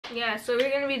Yeah, so we're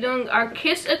going to be doing our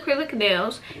Kiss acrylic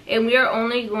nails, and we are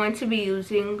only going to be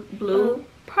using blue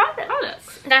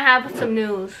products. And I have some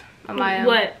news on my own.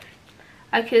 What?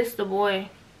 I kissed the boy.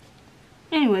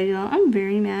 Anyway, y'all, I'm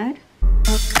very mad.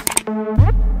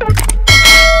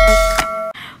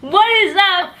 What is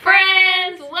up,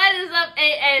 friends? What is up,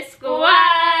 AA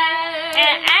Squad?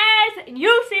 And as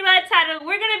you see by the title,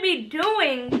 we're going to be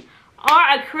doing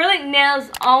our acrylic nails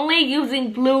only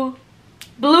using blue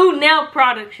nail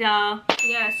products, y'all.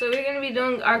 Yeah, so we're going to be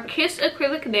doing our Kiss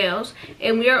acrylic nails,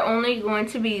 and we are only going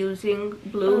to be using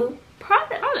blue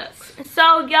products.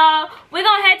 So, y'all, we're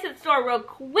going to head to the store real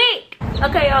quick.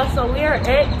 Okay, y'all, so we are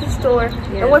at the store,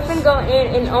 and we're finna go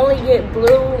in and only get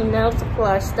blue nail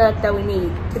supply stuff that we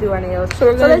need to do our nails. So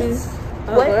we're going to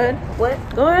What? Go ahead.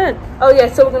 What? Go ahead. Oh,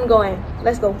 yeah, so we're going to go in.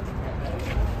 Let's go.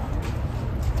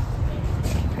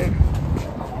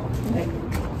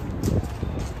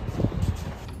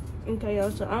 Okay,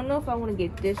 y'all, so I don't know if I want to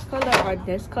get this color or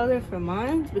this color for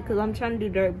mine because I'm trying to do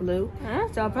dark blue.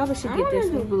 So I probably should get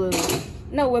this one. blue.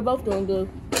 No, we're both doing blue.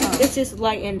 It's just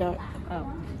light and dark.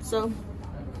 Oh. So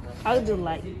I'll do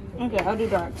light. Okay, I'll do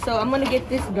dark. So I'm going to get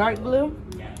this dark blue.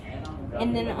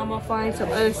 And then I'm going to find some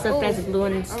other stuff that's blue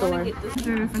in the store.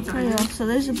 Okay, y'all, so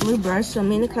there's a blue brush. So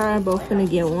me and the car are both going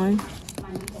to get one.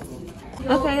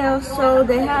 Okay, y'all, so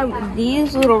they have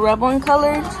these little rub-on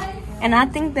colors. And I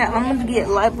think that I'm going to get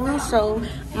light blue. So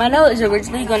my nail is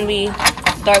originally going to be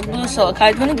dark blue. So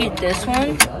Akai's going to get this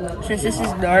one since this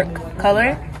is dark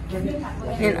color.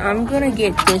 And I'm going to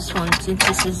get this one since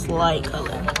this is light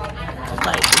color.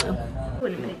 Light blue.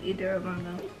 Wouldn't make either of them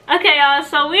though. Okay, y'all,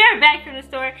 so we are back from the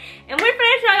store. And we're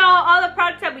finished showing y'all all the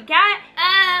products that we got.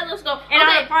 Let's go. And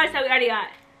all the products that we already got.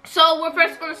 So we're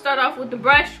first going to start off with the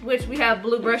brush, which we have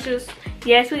blue brushes.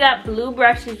 Yes, we got blue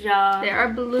brushes, y'all. They are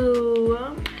blue.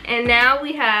 And now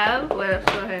we have, what else?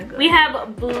 Go ahead. We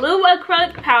have blue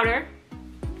acrylic powder.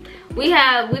 We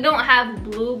don't have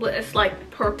blue, but it's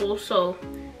like purple, so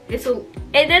it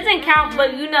doesn't count,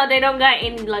 but you know they don't got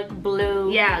any like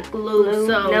blue. Yeah, glue.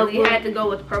 So we had to go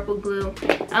with purple glue.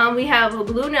 We have a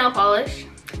blue nail polish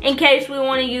in case we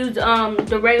want to use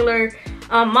the regular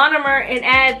monomer and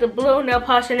add the blue nail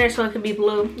polish in there so it can be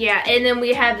blue. Yeah, and then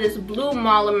we have this blue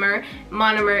monomer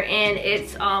and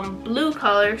it's blue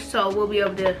color, so we'll be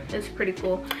able to, it's pretty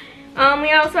cool.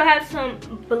 We also have some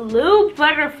blue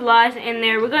butterflies in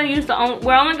there. We're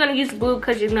only gonna use blue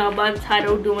because you know by the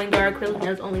title doing our acrylic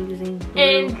nails only using blue.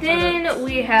 And then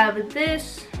we have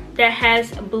this that has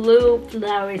blue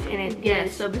flowers in it.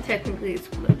 Yes, so technically it's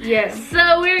blue. Yes.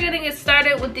 So we're gonna get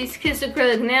started with these Kiss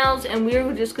acrylic nails, and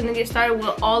we're just gonna get started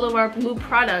with all of our blue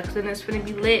products, and it's gonna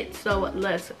be lit. So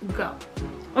let's go.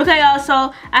 Okay, y'all,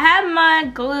 so I have my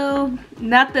glue,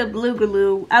 not the blue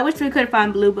glue. I wish we could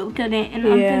find blue, but we couldn't. And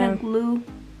I'm gonna glue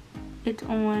it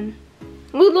on.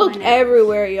 We looked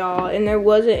everywhere, y'all, and there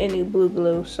wasn't any blue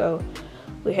glue, so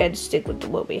we had to stick with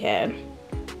what we had.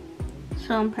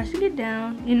 So I'm pressing it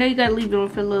down. You know you gotta leave it on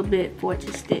for a little bit for it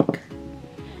to stick.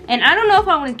 And I don't know if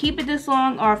I want to keep it this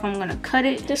long or if I'm gonna cut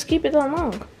it. Just keep it that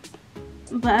long.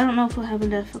 But I don't know if we'll have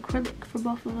enough acrylic for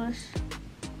both of us.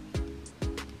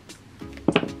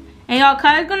 And y'all,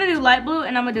 Kai's gonna do light blue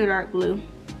and I'm gonna do dark blue.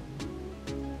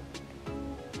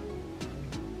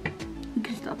 We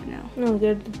can stop it now. No,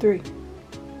 get the 3.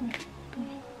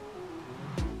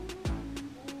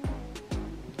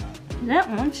 Is that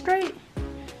on straight?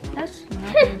 That's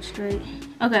not on straight.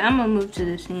 Okay, I'm gonna move to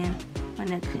this end, my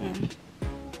next end.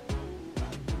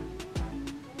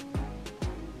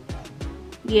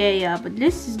 Yeah, but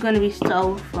this is gonna be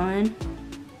so fun.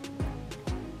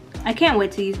 I can't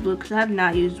wait to use blue because I have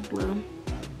not used blue.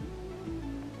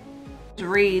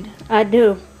 Read. I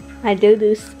do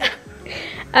this.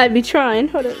 I'd be trying.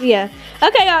 Hold up. Yeah.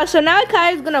 Okay, y'all. So now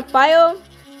Akai's gonna file.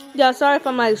 Y'all, sorry if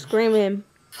I'm like screaming.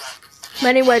 But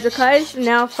anyways, Akai's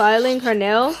now filing her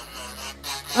nail.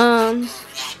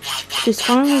 She's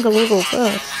filing a little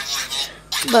rough,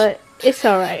 but it's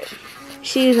all right.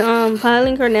 She's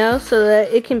filing her nails so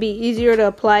that it can be easier to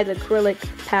apply the acrylic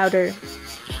powder.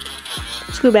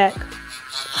 Screw back.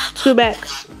 Screw back.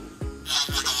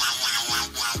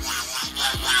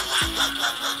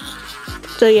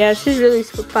 So yeah, she's really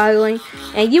filing.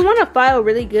 And you want to file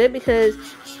really good because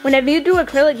whenever you do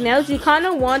acrylic nails, you kind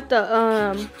of want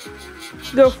the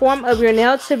form of your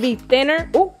nail to be thinner.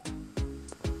 Oh,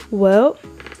 well,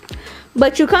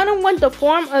 but you kind of want the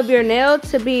form of your nail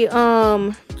to be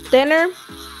thinner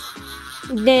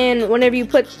than whenever you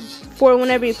put the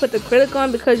acrylic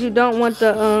on, because you don't want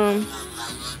the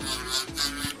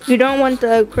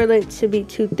acrylic to be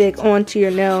too thick onto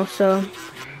your nail. So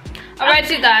alright,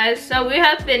 you guys, so we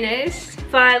have finished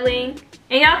filing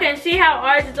And y'all can see how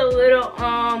ours is a little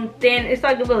thin. It's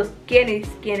like a little skinny.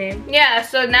 Yeah,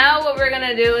 so now what we're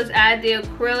gonna do is add the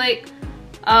acrylic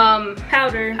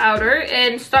powder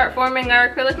and start forming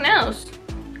our acrylic nails.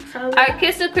 So I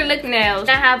kissed acrylic nails.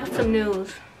 I have some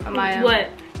news, Amaya. What?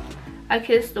 I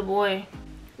kissed the boy.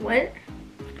 What?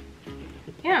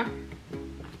 Yeah.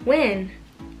 When?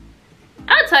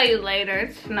 I'll tell you later.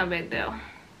 It's no big deal.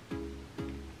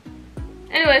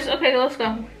 Anyways, okay, let's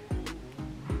go.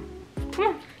 Come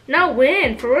on. No,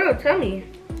 when? For real, tell me.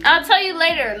 I'll tell you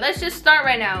later. Let's just start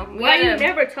right now. Why you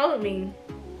never told me?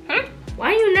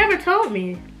 Why you never told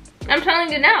me? I'm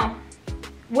telling you now.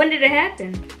 When did it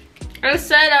happen? I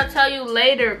said I'll tell you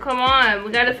later. Come on,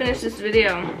 we gotta finish this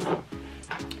video.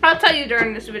 I'll tell you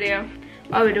during this video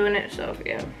while we're doing it, so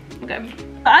yeah. Okay.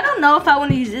 I don't know if I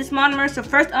want to use this monomer, so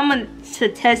first I'm going to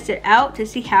test it out to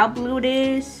see how blue it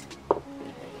is.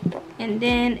 And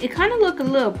then it kind of look a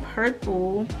little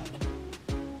purple.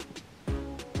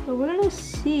 So we're going to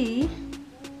see.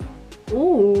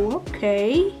 Ooh,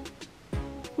 okay.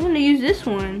 I'm going to use this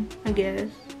one, I guess.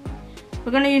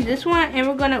 We're going to use this one and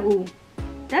we're going to, ooh,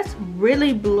 that's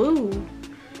really blue.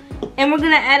 And we're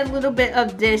going to add a little bit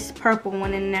of this purple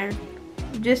one in there,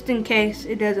 just in case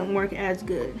it doesn't work as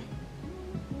good.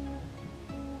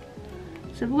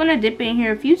 So we're gonna dip it in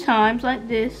here a few times like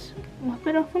this. Wipe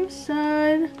it off on the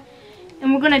side.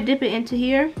 And we're gonna dip it into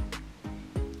here.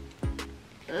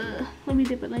 Let me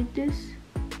dip it like this.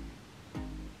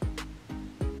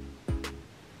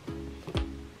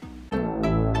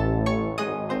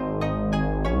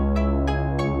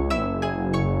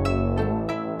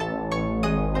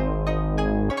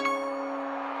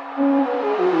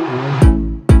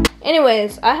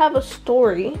 Anyways, I have a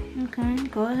story. Okay,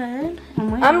 go ahead.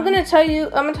 I'm gonna tell you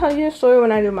a story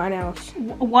when I do my nails.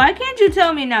 Why can't you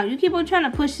tell me now? You keep on trying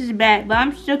to push this back, but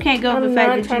I'm still can't go over the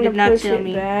fact that you did not tell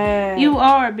me. Back. You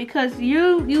are, because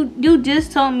you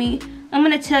just told me I'm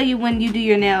gonna tell you when you do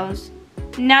your nails.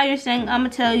 Now you're saying I'm gonna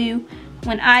tell you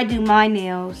when I do my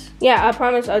nails. Yeah, I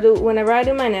promise I'll do. Whenever I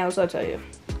do my nails, I'll tell you.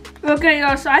 Okay,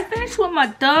 y'all. So I finished with my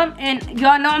thumb, and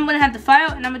y'all know I'm gonna have the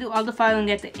file, and I'm gonna do all the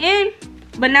filing at the end.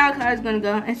 But now Kai's gonna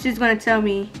go, and she's gonna tell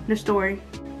me the story.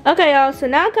 Okay, y'all, so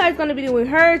now Kai's gonna be doing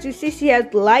hers. You see she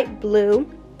has light blue.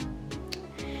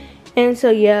 And so,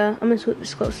 yeah, I'm gonna switch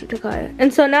this closer to Kaya.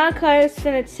 And so now Kaya's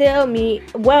finna tell me,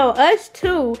 well, us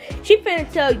too. She finna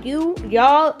tell you,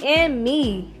 y'all, and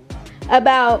me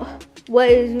about what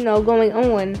is, going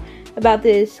on about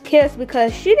this kiss,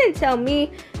 because she didn't tell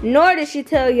me, nor did she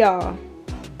tell y'all.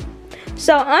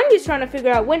 So I'm just trying to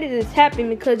figure out when did this happen,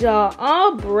 because y'all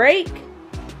all break.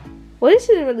 Well, this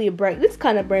isn't really a break. This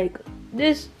kind of break.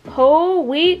 This whole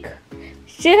week,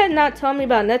 she had not told me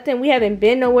about nothing. We haven't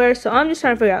been nowhere, so I'm just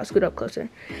trying to figure out. Scoot up closer.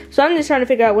 So I'm just trying to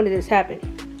figure out when did this happen.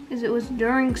 Because it was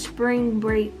during spring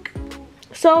break.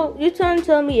 So you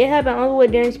tell me it happened all the way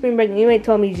during spring break, and you ain't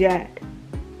told me jack.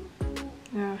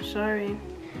 Oh, sorry.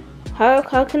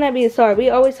 How can I be sorry? We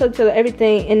always tell each other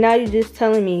everything, and now you're just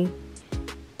telling me.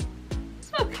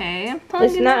 It's okay. I'm telling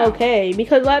you it's not okay,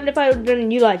 because what happened if I would have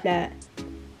done you like that?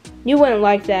 You wouldn't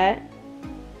like that.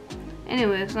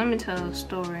 Anyways, let me tell the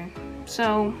story.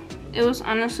 So, it was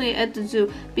honestly at the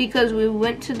zoo, because we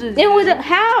went to the zoo. It wasn't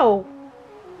how?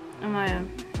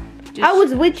 I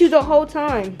was with you the whole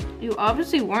time. You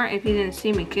obviously weren't if you didn't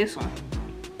see me kiss him.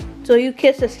 So you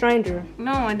kissed a stranger?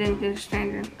 No, I didn't kiss a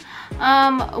stranger.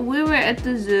 We were at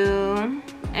the zoo,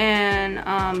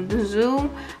 and the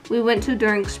zoo we went to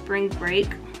during spring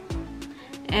break,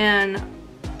 and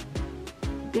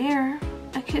there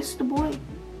I kissed the boy,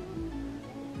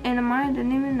 and Amaya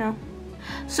didn't even know.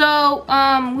 So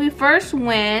we first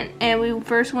went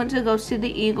to go see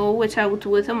the eagle, which I was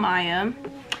with Amaya,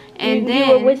 and then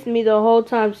you were with me the whole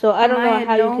time. So I don't know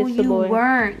how you kissed the boy. No, you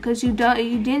weren't, because you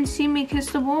didn't see me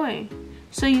kiss the boy,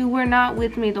 so you were not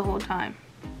with me the whole time.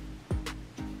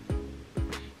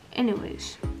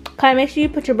 Anyways, Kai, make sure you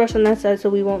put your brush on that side so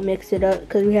we won't mix it up,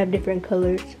 because we have different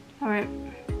colors. All right.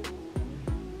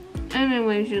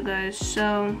 Anyways, you guys,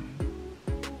 so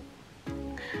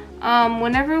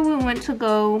whenever we went to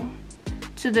go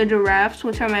to the giraffes,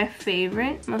 which are my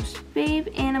most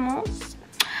fave animals,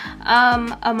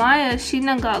 Amaya, she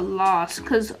done got lost,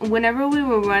 because whenever we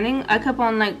were running, I kept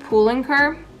on like pulling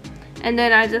her, and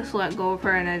then I just let go of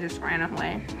her and I just ran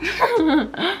away.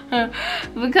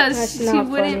 Because that's she not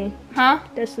wouldn't. Funny. Huh?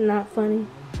 That's not funny.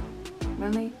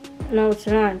 Really? No, it's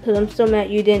not, because I'm still mad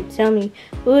you didn't tell me.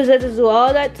 We was at the zoo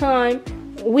all that time.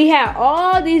 We had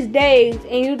all these days,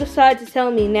 and you decided to tell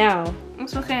me now.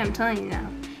 It's okay, I'm telling you now.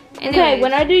 Anyways, okay,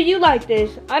 when I do you like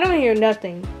this, I don't hear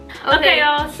nothing. Okay,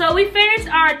 y'all. So we finished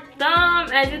our thumb.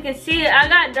 As you can see, I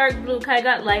got dark blue. Kai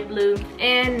got light blue.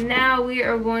 And now we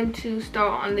are going to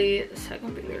start on the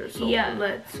second finger. So yeah,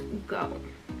 let's go.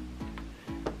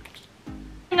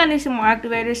 I think I need some more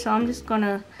activators, so I'm just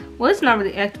gonna. Well, it's not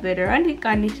really activator. I think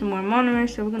I need some more monomer,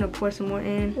 so we're gonna pour some more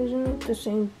in. Isn't it the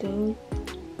same thing?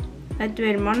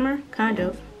 Activated monomer? Kind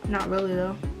of. Not really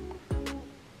though.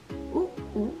 Ooh,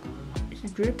 ooh.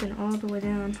 It's dripping all the way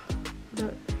down.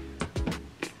 Look.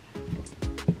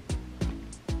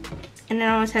 And then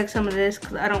I'm gonna take some of this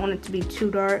because I don't want it to be too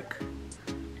dark.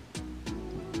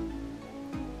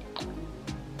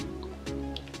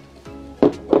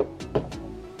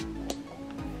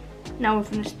 Now we're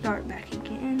gonna start back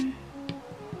again.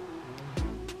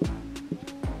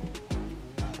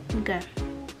 Okay.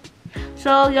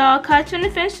 So y'all, Kai's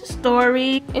gonna finish the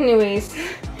story. Anyways,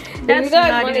 if you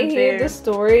guys want to hear the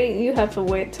story, you have to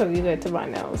wait till you get to my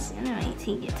nails. I know, I need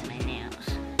to get to my nails.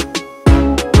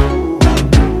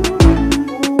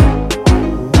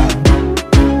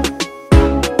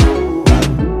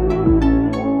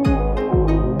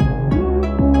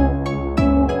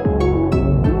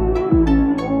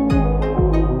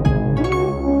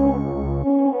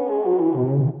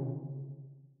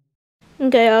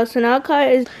 Okay, y'all, so now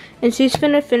Kai is, and she's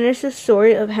finna finish the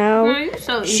story of how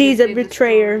she's a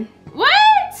betrayer.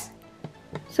 What?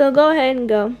 So go ahead and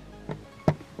go.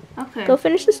 Okay. Go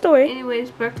finish the story.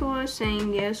 Anyways, back to what I was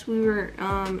saying. Yes, we were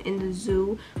in the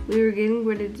zoo. We were getting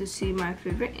ready to see my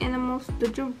favorite animals, the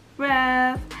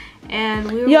giraffe, and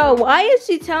we were. Yo, why is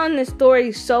she telling this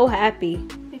story so happy?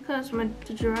 Because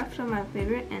the giraffes are my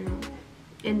favorite animal,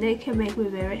 and they can make me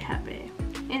very happy.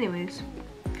 Anyways.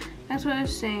 That's what I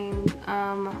was saying.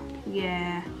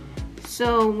 Yeah.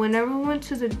 So whenever we went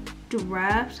to the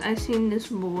giraffes, I seen this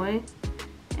boy,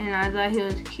 and I thought he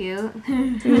was cute.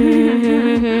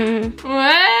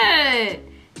 What?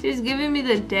 She's giving me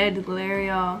the dead glare,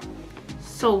 y'all.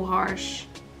 So harsh.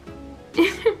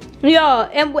 Yo,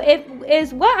 and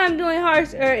is what I'm doing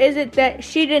harsh, or is it that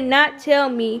she did not tell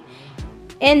me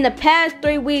in the past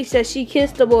 3 weeks that she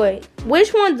kissed the boy?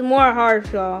 Which one's more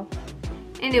harsh, y'all?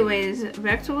 Anyways,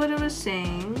 back to what I was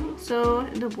saying. So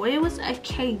the boy was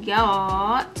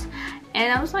Akiya,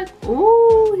 and I was like,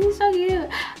 "Ooh, he's so cute."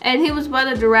 And he was by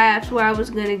the giraffes where I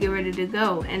was gonna get ready to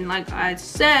go. And like I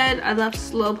said, I left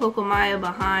Slowpoke Maya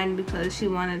behind because she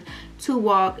wanted to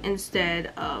walk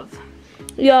instead of.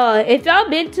 Y'all, if y'all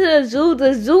been to the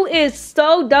zoo is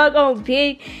so doggone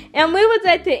big, and we was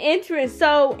at the entrance.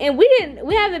 So, and we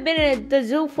haven't been in the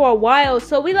zoo for a while,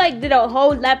 so we like did a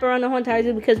whole lap around the whole entire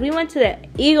zoo because we went to the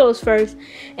eagles first,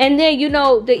 and then you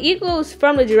know the eagles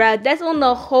from the giraffe, that's on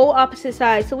the whole opposite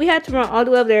side, so we had to run all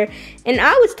the way up there, and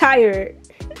I was tired,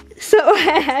 so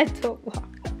I had to walk.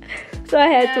 So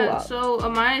So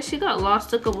Amaya, she got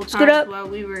lost a couple times while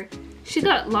we were. She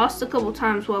got lost a couple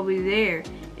times while we were there.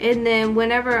 And then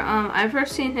whenever I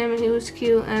first seen him and he was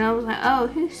cute, and I was like, oh,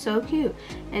 he's so cute.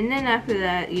 And then after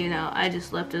that, you know, I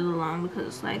just left it alone because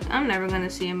it's like, I'm never gonna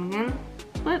see him again.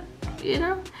 But, you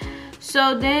know.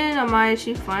 So then Amaya,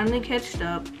 she finally catched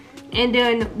up. And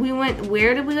then we went,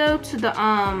 where did we go? To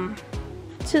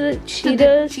the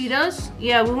cheetahs. Cheetahs?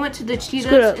 Yeah, we went to the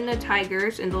cheetahs and the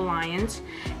tigers and the lions.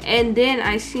 And then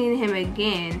I seen him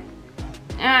again.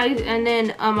 And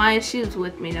then Amaya, she was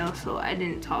with me though, so I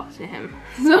didn't talk to him.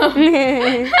 So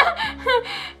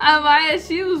Amaya,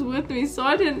 she was with me, so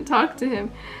I didn't talk to him.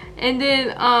 And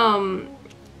then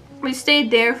we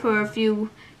stayed there for a few,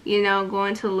 you know,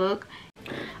 going to look.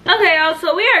 Okay, y'all,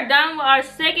 so we are done with our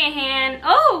second hand.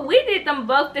 Oh, we did them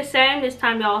both the same this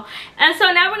time, y'all. And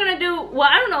so now we're gonna do, well,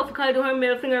 I don't know if I can do her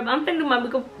middle finger, but I'm thinking my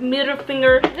middle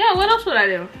finger. Yeah, what else would I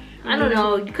do? I don't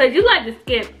know, because you like to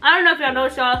skip. I don't know if y'all know,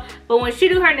 y'all, but when she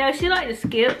do her nails, she like to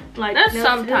skip. Like that's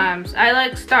sometimes. I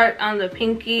like start on the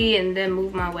pinky and then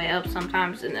move my way up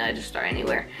sometimes, and then I just start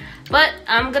anywhere. But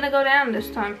I'm gonna go down this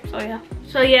time, so yeah.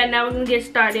 So yeah, now we're gonna get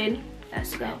started.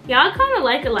 Let's go. Y'all kind of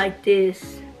like it like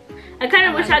this. I kind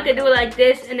of wish I could do it like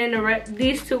this, and then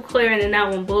these two clear and then that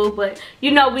one blue. But you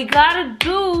know, we gotta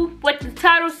do what the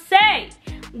title say.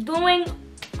 Doing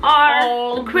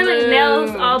our acrylic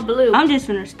nails all blue. I'm just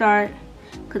gonna start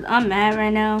because I'm mad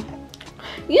right now.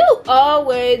 You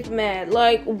always mad.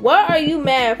 Like, what are you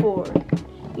mad for?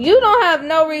 You don't have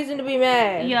no reason to be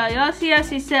mad. Yeah, y'all see how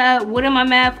she said, what am I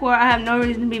mad for? I have no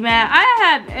reason to be mad. I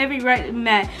have every right to be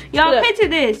mad. Y'all picture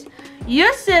this.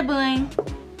 Your sibling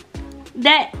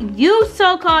that you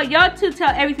so-called, y'all two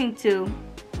tell everything to.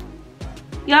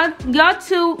 Y'all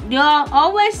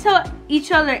always tell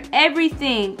each other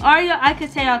everything. Or y'all, I could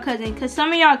say y'all cousin, because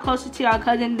some of y'all are closer to y'all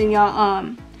cousin than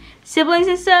y'all siblings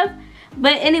and stuff.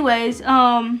 But anyways,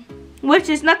 which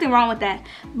is nothing wrong with that.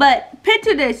 But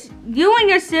picture this, you and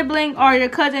your sibling or your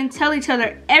cousin tell each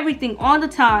other everything all the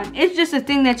time. It's just a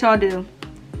thing that y'all do.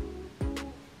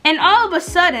 And all of a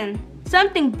sudden,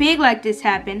 something big like this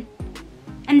happened.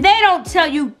 And they don't tell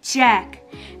you jack.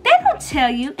 They don't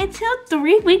tell you until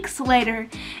 3 weeks later.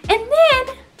 And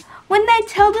then, when they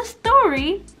tell the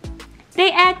story,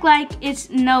 they act like it's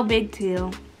no big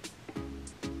deal.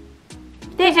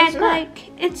 They act like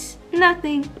it's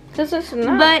nothing. Because it's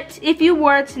not. But if you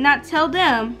were to not tell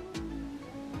them,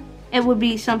 it would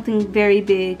be something very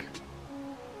big.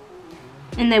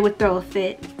 And they would throw a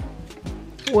fit.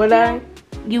 Would I?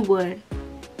 You would.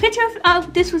 Picture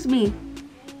of this was me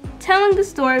telling the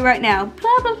story right now.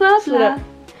 Blah, blah, blah, blah.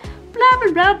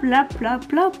 Blah, blah, blah, blah,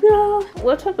 blah, blah.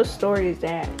 What type of story is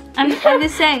that? I'm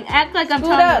just saying, act like I'm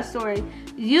telling you a story.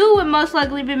 You would most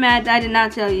likely be mad that I did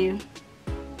not tell you.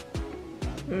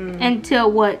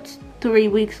 Until what? 3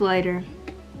 weeks later.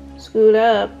 Scoot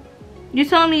up. You're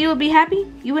telling me you would be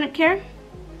happy? You wouldn't care?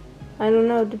 I don't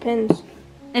know. Depends.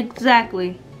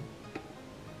 Exactly.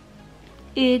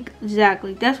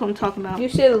 Exactly. That's what I'm talking about. You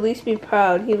should at least be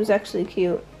proud. He was actually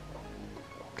cute.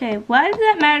 Okay, why does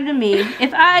that matter to me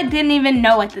if I didn't even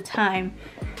know at the time?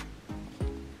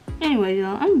 Anyway,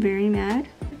 y'all, I'm very mad.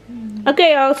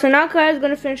 Okay, y'all, so now Kaya's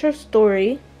gonna finish her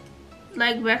story.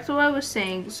 Like, back to what I was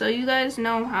saying. So you guys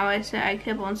know how I said I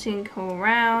kept on seeing him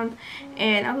around.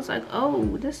 And I was like,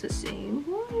 oh, that's the same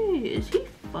voice. Is he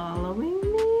following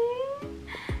me?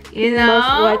 You know?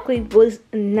 Most likely was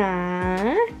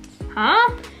not.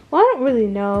 Huh? Well, I don't really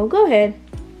know. Go ahead.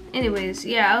 Anyways,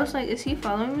 yeah, I was like, is he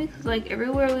following me? Because, like,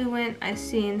 everywhere we went, I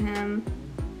seen him.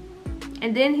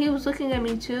 And then he was looking at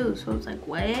me, too. So I was like,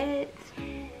 what?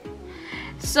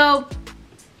 So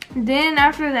then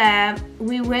after that,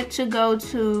 we went to go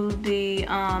to the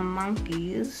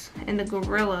monkeys and the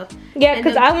gorilla. Yeah,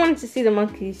 because I wanted to see the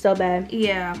monkeys so bad.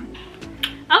 Yeah.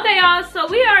 Okay, y'all, so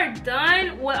we are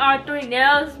done with our 3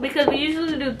 nails because we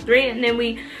usually do 3 and then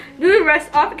we do the rest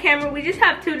off the camera. We just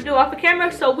have 2 to do off the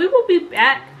camera, so we will be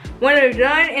back when they're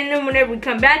done, and then whenever we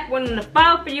come back, we're gonna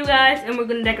file for you guys and we're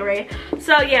gonna decorate.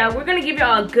 So yeah, we're gonna give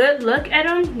y'all a good look at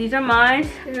them. These are mine.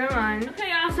 These are mine. Okay,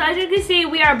 y'all, so as you can see,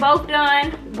 we are both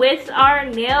done with our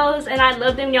nails, and I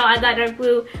love them, y'all. I got dark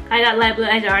blue, I got light blue,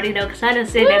 as you already know, because I done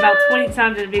said that about 20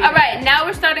 times in the video. Alright, now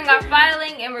we're starting our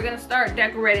filing and we're gonna start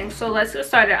decorating. So let's get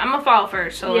started. I'm gonna file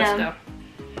first, so let's go.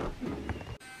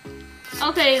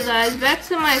 Okay, guys, back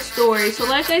to my story. So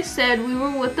like I said, we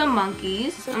were with the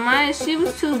monkeys. She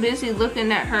was too busy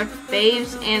looking at her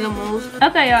faves animals.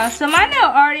 Okay, y'all, so my nail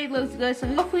already looks good, so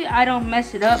hopefully I don't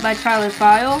mess it up by trying to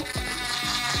file.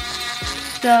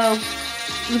 So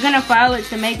we're gonna file it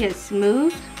to make it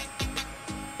smooth.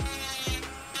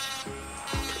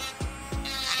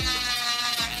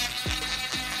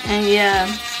 And yeah,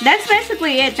 that's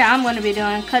basically it that I'm gonna be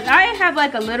doing, because I have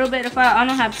like a little bit of file. I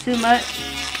don't have too much.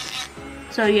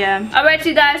 So yeah. Alright,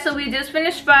 you guys, so we just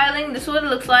finished filing. This is what it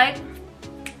looks like.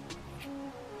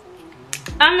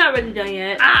 I'm not really done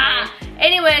yet.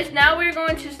 Anyways, now we're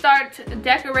going to start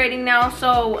decorating now.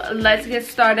 So let's get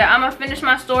started. I'm gonna finish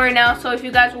my story now. So if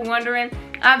you guys were wondering,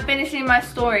 I'm finishing my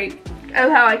story of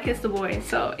how I kissed the boy.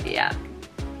 So yeah,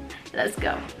 let's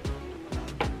go.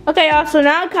 Okay, y'all, so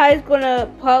now Kai's gonna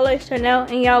polish her nail,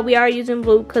 and y'all, we are using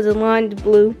blue because the line's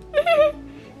blue.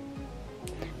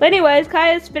 But anyways,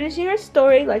 Kaya's finishing her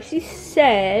story like she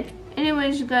said.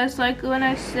 Anyways, you guys, like when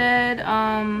I said,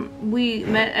 we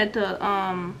met at the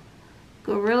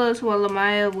gorillas while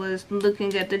Amaya was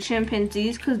looking at the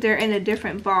chimpanzees because they're in a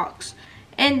different box.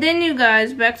 And then you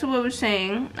guys, back to what we're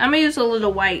saying, I'm gonna use a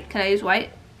little white. Can I use white?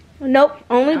 Nope,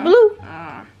 only blue.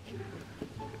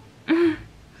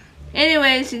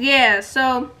 Anyways, yeah,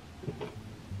 so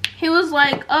he was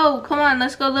like, oh, come on,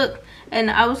 let's go look. And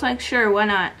I was like, sure, why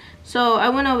not? So I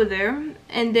went over there,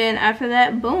 and then after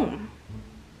that, boom.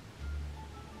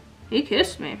 He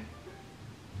kissed me.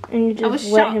 And you just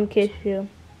let him kiss you.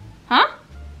 Huh?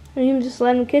 And you just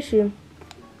let him kiss you.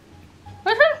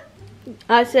 What's that?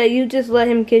 I said you just let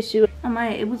him kiss you.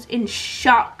 It was in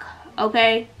shock,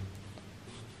 okay?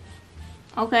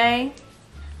 Okay?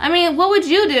 I mean, what would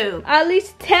you do? At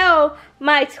least tell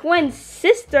my twin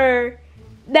sister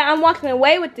that I'm walking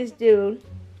away with this dude.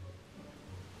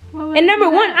 And number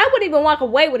 1, I wouldn't even walk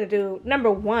away with a dude. Number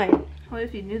 1. What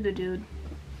if you knew the dude?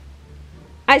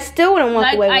 I still wouldn't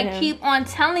walk away with him. I keep on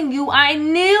telling you, I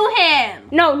knew him.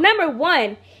 No, number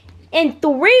 1. In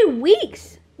 3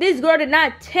 weeks, this girl did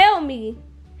not tell me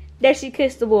that she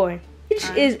kissed the boy. Which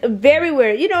is very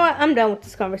weird. You know what? I'm done with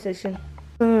this conversation.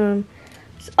 I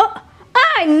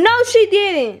know she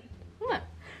didn't. What?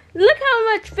 Look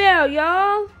how much fell,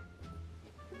 y'all.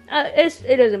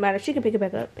 It doesn't matter. She can pick it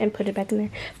back up and put it back in there.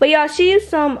 But y'all, she used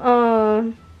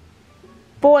some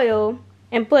foil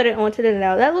and put it onto the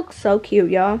nail. That looks so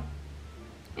cute, y'all.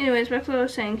 Anyways, back to what I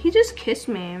was saying. He just kissed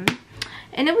me.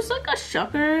 And it was like a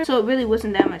shocker. So it really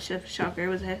wasn't that much of a shocker. It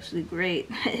was actually great.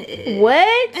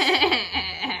 What?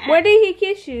 Where did he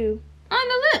kiss you? On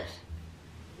the lips.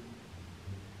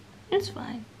 It's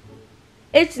fine.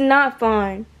 It's not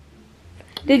fine.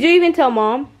 Did you even tell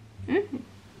mom? Mm-hmm.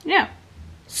 Yeah.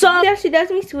 So yeah, she does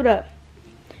me. Scoot up.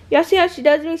 Y'all see how she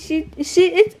does me?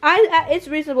 It's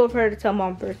reasonable for her to tell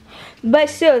mom first, but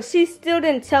still, she still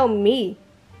didn't tell me.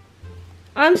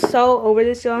 I'm so over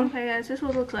this, y'all. Okay, guys, this is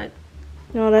what it looks like.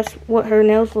 No, that's what her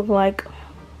nails look like.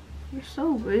 You're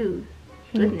so rude.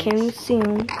 You can't even see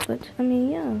them, but I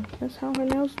mean, yeah, that's how her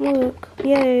nails look.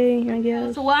 Yay, I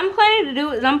guess. So what I'm planning to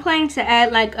do is I'm planning to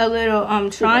add like a little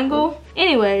triangle.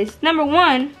 Anyways, number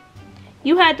one,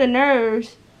 you had the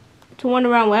nerves to run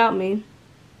around without me.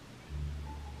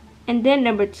 And then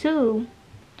number two,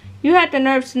 you had the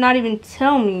nerves to not even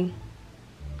tell me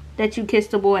that you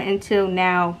kissed a boy until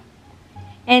now.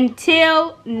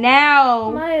 Until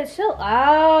now. Maya, chill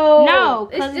out. No,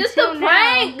 it's just a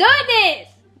prank. Goodness.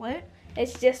 What?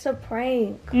 It's just a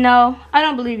prank. No, I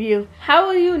don't believe you. How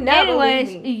will you not believe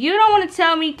me? Anyways, you don't want to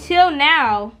tell me till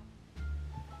now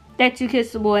that you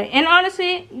kissed a boy. And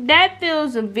honestly, that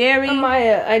feels very...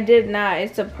 Maya, I did not.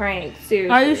 It's a prank.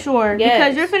 Seriously. Are you sure? Yes.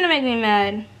 Because you're finna make me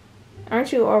mad.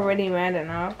 Aren't you already mad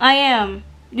enough? I am.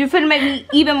 You're finna make me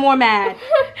even more mad.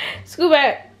 Scoot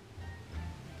back.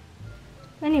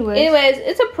 Anyways,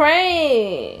 it's a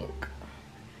prank.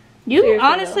 You Seriously,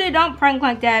 honestly don't prank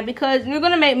like that because you're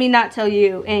gonna make me not tell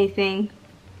you anything.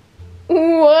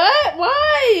 What?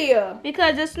 Why?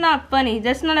 Because it's not funny.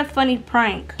 That's not a funny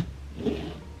prank.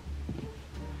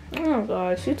 Oh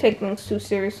gosh, you take things too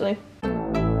seriously.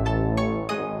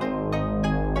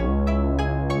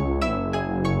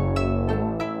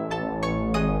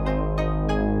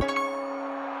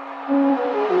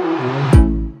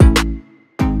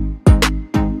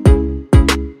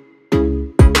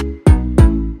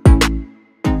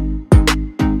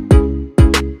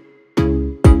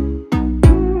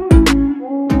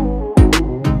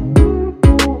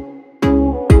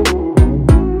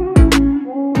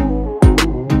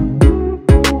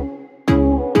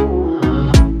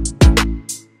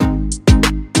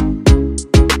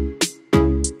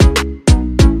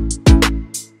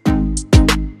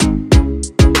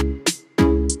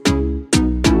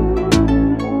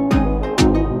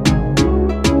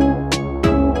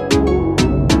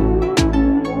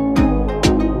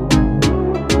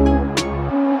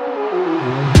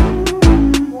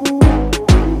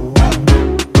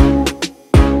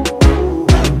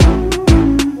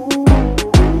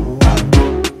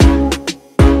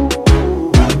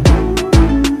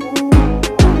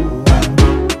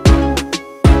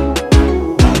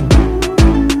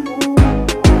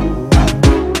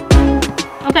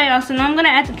 So now I'm gonna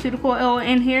add the cuticle oil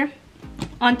in here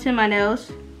onto my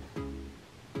nails.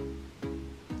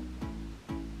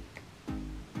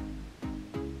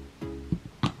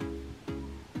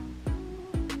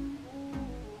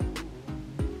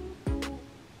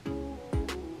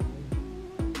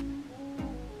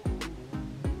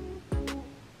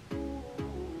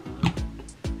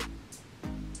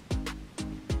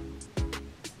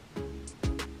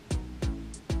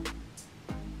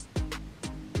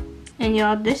 And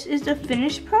y'all, this is the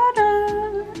finished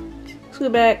product.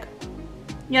 Scoot back.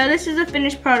 Y'all, this is the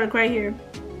finished product right here.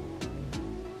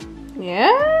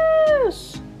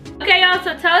 Yes. Okay, y'all,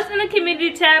 so tell us in the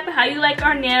community tab how you like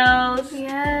our nails.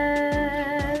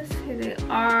 Yes, here they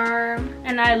are.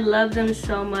 And I love them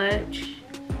so much.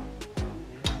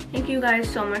 Thank you guys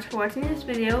so much for watching this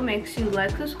video. Make sure you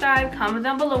like, subscribe, comment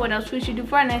down below what else we should do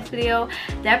for our next video.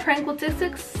 That prank was a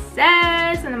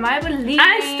success, and I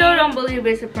still don't believe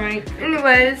it's a prank.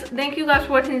 Anyways, thank you guys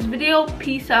for watching this video.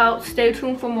 Peace out. Stay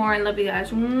tuned for more, and love you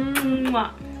guys.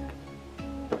 Mwah.